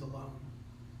and his alone.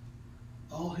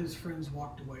 All his friends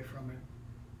walked away from him.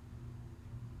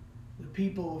 The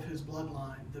people of his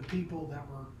bloodline, the people that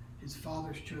were his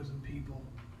father's chosen people,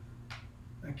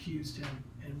 accused him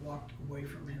and walked away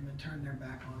from him and turned their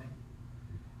back on him.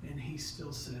 And he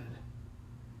still said,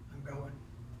 "I'm going."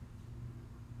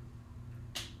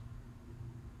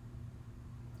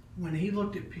 When he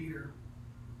looked at Peter,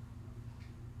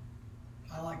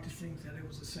 I like to think that it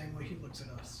was the same way he looks at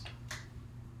us.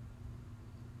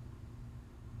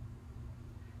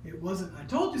 It wasn't, I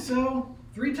told you so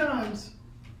 3 times.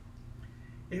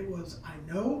 It was, I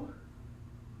know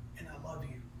and I love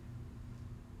you.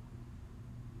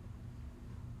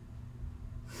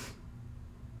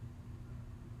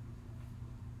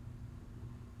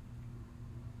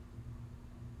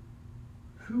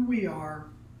 Who we are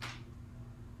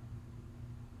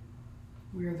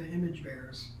the image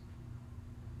bearers.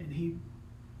 And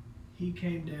he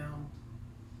came down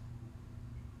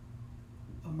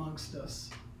amongst us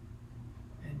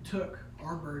and took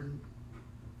our burden,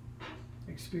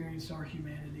 experienced our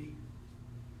humanity.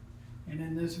 And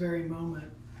in this very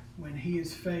moment, when he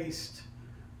is faced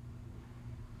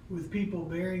with people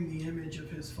bearing the image of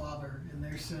his Father, and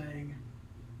they're saying,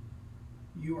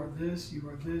 you are this, you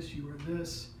are this, you are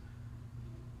this,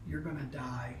 you're going to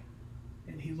die.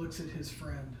 And he looks at his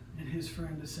friend, and his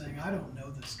friend is saying, I don't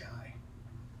know this guy.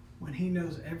 When he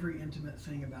knows every intimate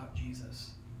thing about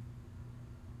Jesus,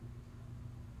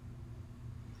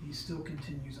 he still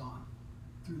continues on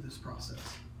through this process.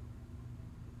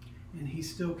 And he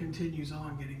still continues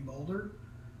on getting bolder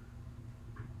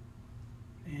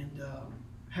and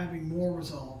having more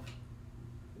resolve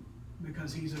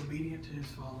because he's obedient to his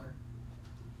Father.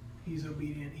 He's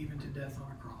obedient even to death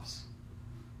on a cross.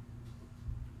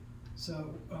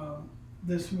 So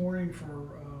this morning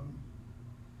for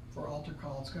altar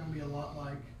call, it's going to be a lot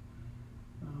like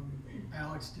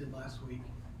Alex did last week.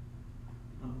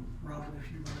 Robin,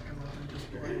 if you want to come up and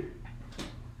just play.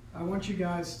 I want you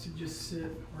guys to just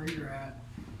sit where you're at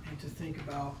and to think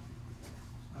about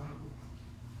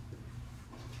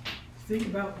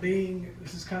being.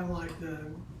 This is kind of like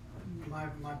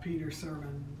my Peter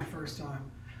sermon the first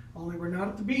time. Only we're not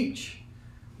at the beach.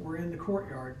 We're in the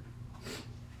courtyard.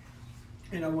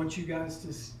 And I want you guys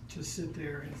to sit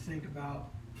there and think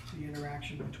about the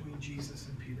interaction between Jesus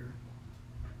and Peter.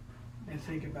 And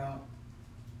think about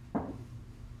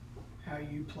how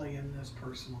you play in this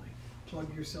personally.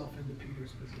 Plug yourself into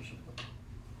Peter's position.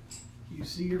 You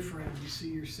see your friend, you see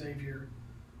your Savior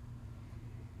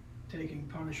taking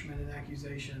punishment and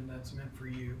accusation that's meant for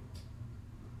you.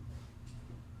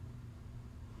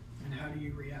 And how do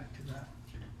you react to that?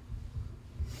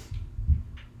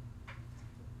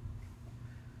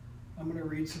 I'm going to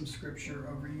read some scripture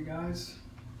over you guys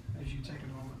as you take a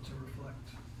moment to reflect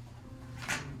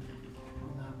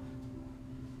on that.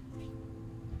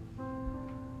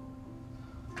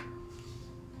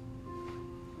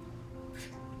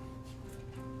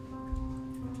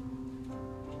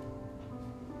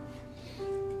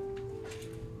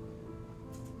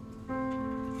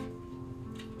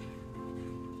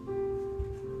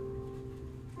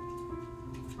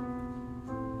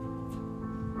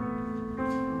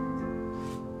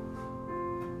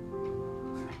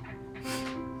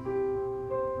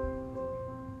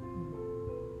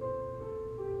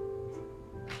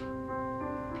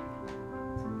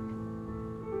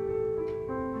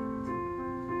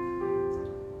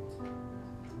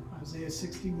 Isaiah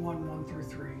 61, 1 through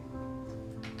 3.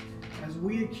 As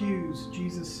we accuse,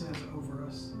 Jesus says over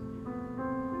us,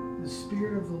 the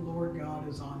Spirit of the Lord God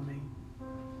is on me,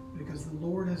 because the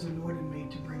Lord has anointed me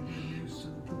to bring good news to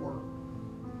the poor.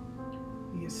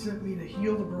 He has sent me to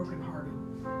heal the brokenhearted,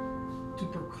 to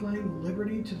proclaim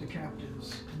liberty to the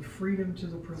captives and freedom to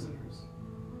the prisoners,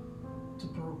 to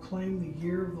proclaim the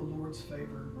year of the Lord's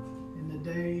favor and the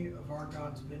day of our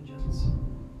God's vengeance,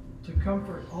 to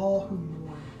comfort all who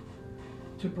mourn,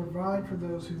 to provide for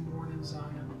those who mourn in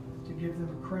Zion, to give them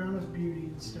a crown of beauty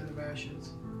instead of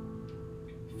ashes,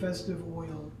 festive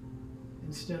oil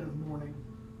instead of mourning.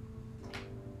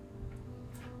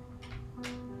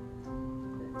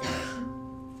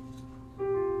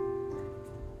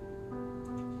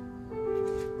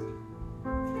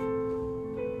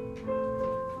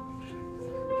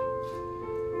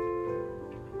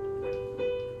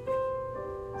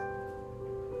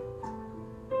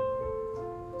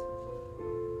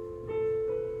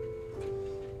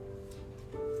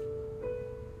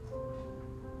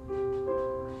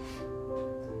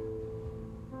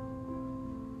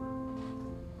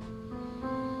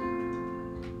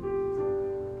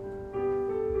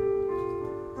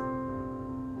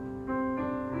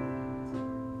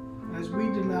 We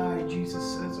deny, Jesus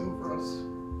says over us.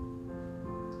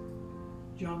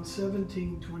 John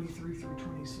 17, 23 through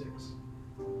 26.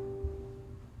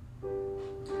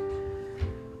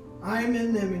 I am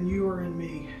in them and you are in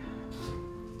me.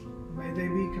 May they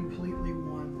be completely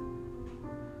one,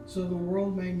 so the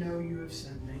world may know you have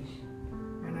sent me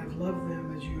and have loved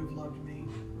them as you have loved me.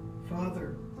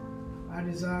 Father, I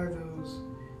desire those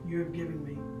you have given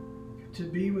me to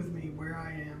be with me where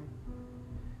I am.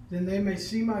 Then they may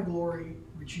see my glory,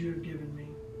 which you have given me,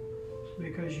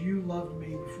 because you loved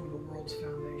me before the world's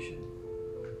foundation.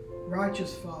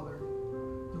 Righteous Father,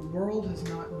 the world has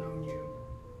not known you.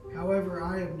 However,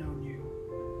 I have known you,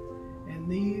 and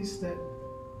these that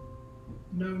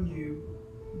known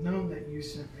that you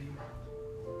sent me.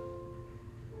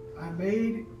 I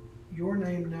made your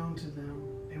name known to them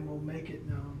and will make it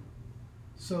known,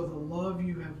 so the love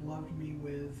you have loved me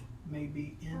with may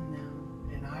be in them,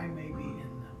 and I may be in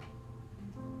them.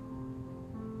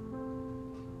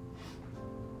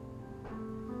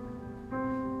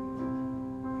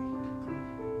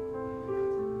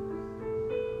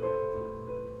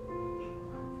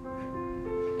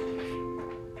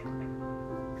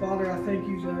 Father, I thank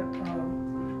you that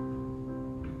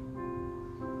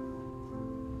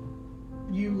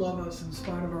you love us in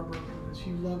spite of our brokenness.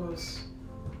 You love us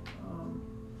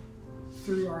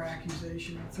through our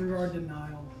accusation, through our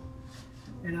denial.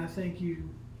 And I thank you,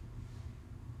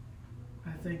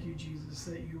 Jesus,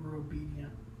 that you were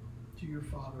obedient to your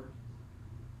Father.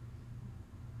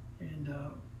 And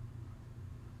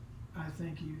I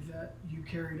thank you that you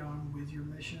carried on with your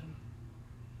mission,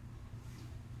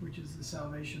 which is the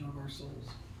salvation of our souls.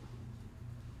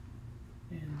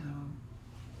 And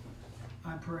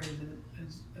I pray that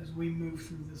as we move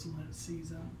through this Lent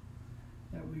season,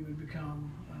 that we would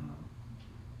become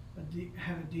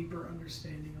have a deeper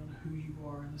understanding on who you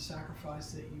are and the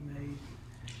sacrifice that you made,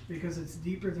 because it's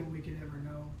deeper than we could ever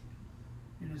know,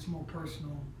 and it's more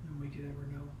personal than we could ever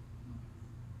know.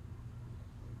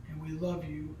 And we love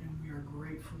you, and we are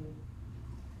grateful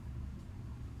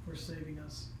for saving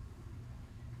us.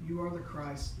 You are the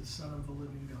Christ, the Son of the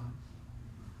living God.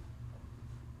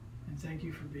 And thank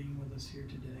you for being with us here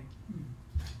today.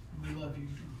 And we love you.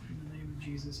 In the name of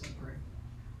Jesus, I pray.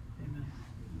 Amen.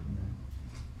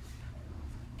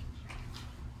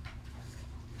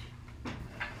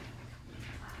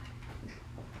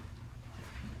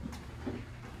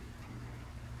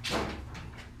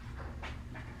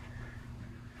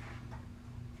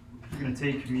 We're going to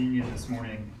take communion this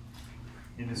morning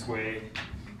in this way.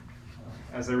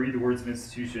 As I read the words of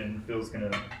institution, Phil's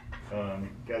going to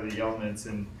gather the elements,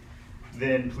 and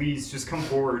then please just come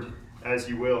forward as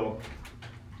you will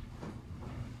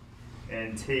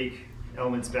and take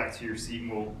elements back to your seat,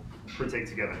 and we'll partake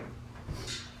together.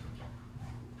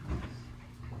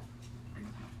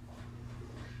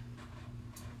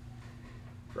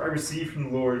 For I received from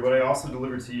the Lord what I also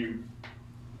delivered to you,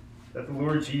 that the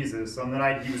Lord Jesus, on the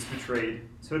night he was betrayed,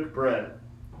 took bread,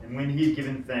 and when he had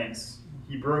given thanks,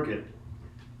 he broke it,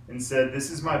 and said, "This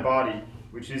is my body,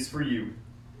 which is for you.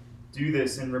 Do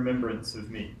this in remembrance of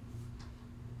me."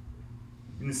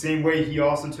 In the same way, he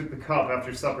also took the cup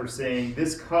after supper, saying,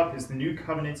 "This cup is the new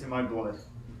covenant in my blood.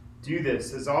 Do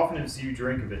this as often as you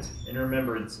drink of it in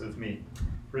remembrance of me.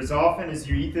 For as often as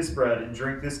you eat this bread and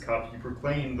drink this cup, you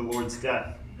proclaim the Lord's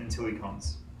death until he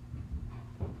comes."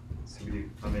 So we do.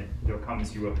 Amen. He'll come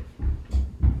as you will.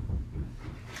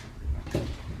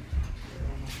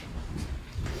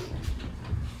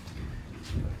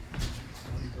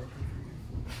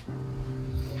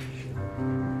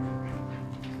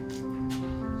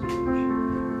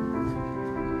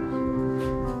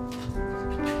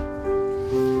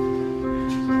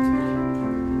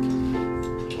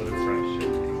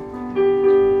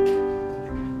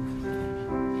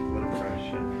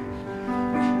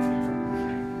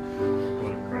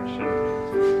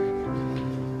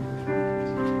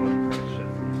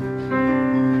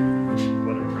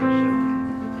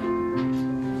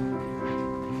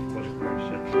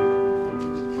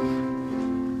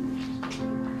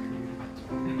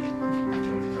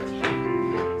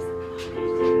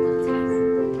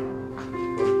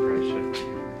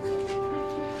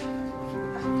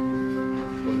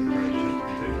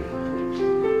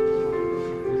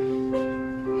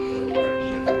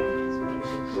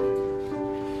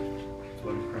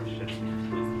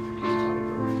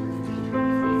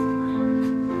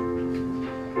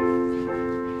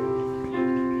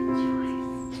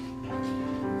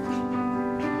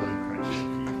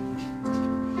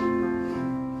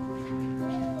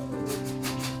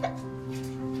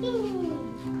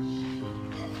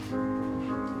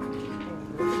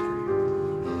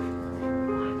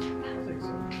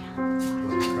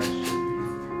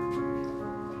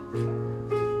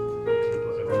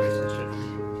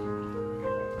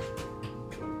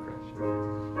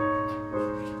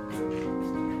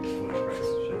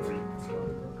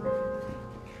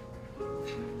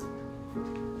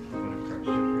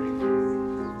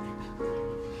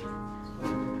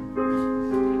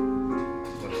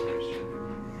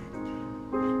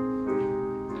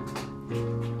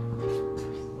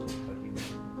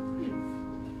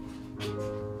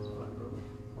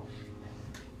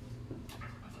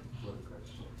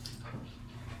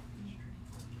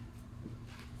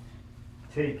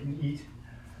 Take and eat.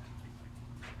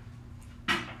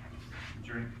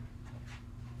 Drink.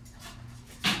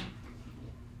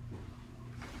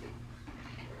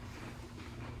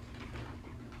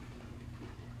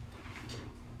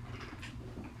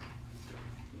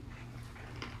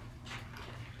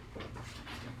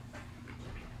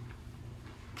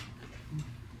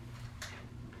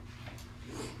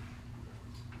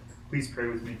 Please pray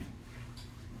with me.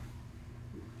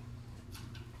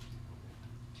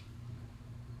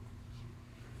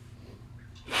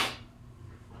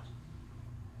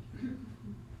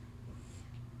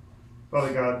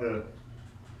 Father God, the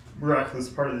miraculous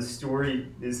part of the story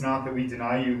is not that we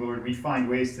deny you, Lord. We find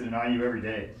ways to deny you every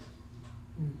day.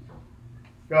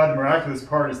 God, the miraculous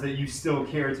part is that you still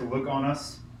care to look on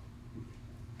us.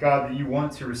 God, that you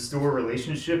want to restore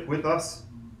relationship with us.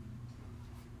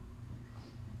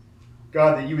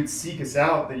 God, that you would seek us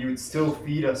out, that you would still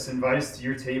feed us, invite us to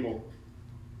your table.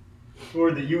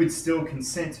 Lord, that you would still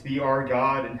consent to be our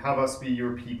God and have us be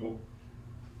your people.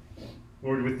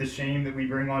 Lord, with the shame that we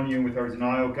bring on you and with our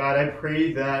denial, God, I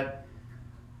pray that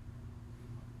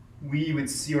we would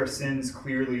see our sins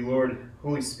clearly. Lord,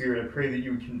 Holy Spirit, I pray that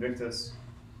you would convict us.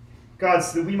 God,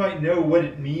 so that we might know what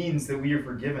it means that we are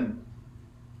forgiven.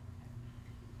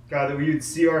 God, that we would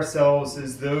see ourselves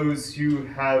as those who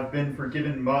have been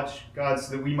forgiven much, God,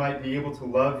 so that we might be able to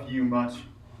love you much.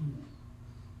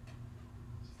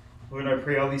 Lord, I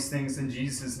pray all these things in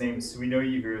Jesus' name, so we know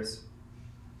you hear us.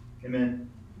 Amen.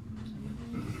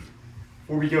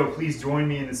 Before we go, please join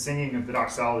me in the singing of the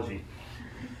doxology.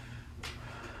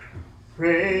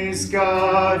 Praise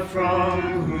God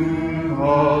from whom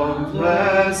all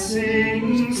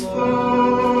blessings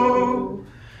flow.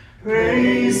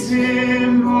 Praise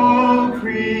him, all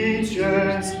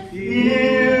creatures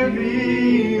here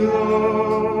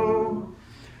below.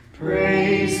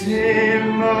 Praise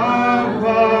him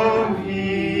above,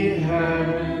 ye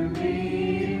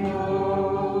heavenly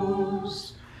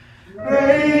hosts.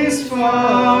 Praise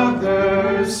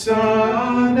Father,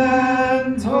 Son,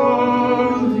 and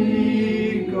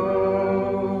Holy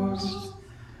Ghost.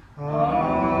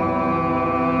 Amen.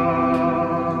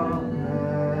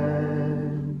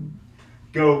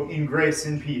 Go in grace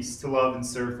and peace to love and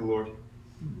serve the Lord.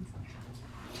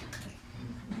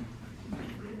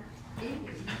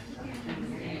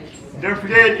 Don't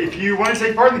forget, if you want to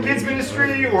take part in the kids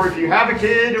ministry, or if you have a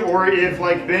kid, or if,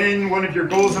 like Ben, one of your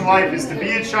goals in life is to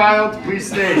be a child, please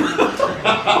stay. Looks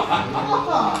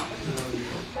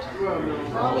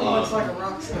like a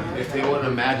rock star. If they want a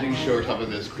magic show or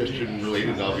something that's Christian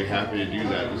related, I'll be happy to do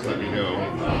that. Just let me know.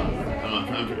 I'm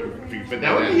trying to fit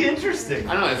That would be interesting.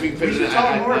 I don't know. I think We should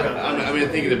talk more about that. I've been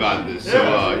thinking about this. So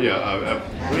let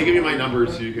me give you my number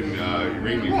so you can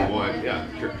ring me if you want. Yeah,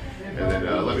 sure. And then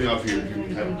let me know if you'll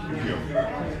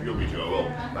be too. Well,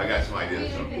 I got some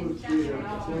ideas. So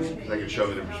I can show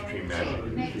the difference between magic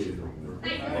and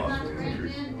lost and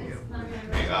truth.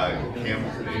 Hey, Cam,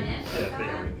 what's the name?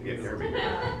 Yeah, Jeremy.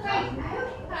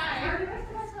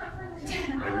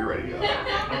 Whenever you're ready,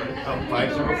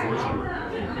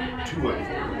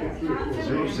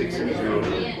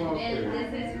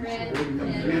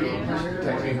 504-214-0660.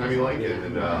 Text me anytime you like it,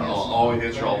 and I'll always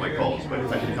answer all my calls. But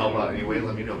if I can help out anyway,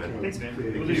 let me know, man. Thanks, man.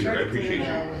 Thank you. I appreciate you.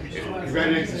 And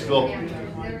congratulations, Phil.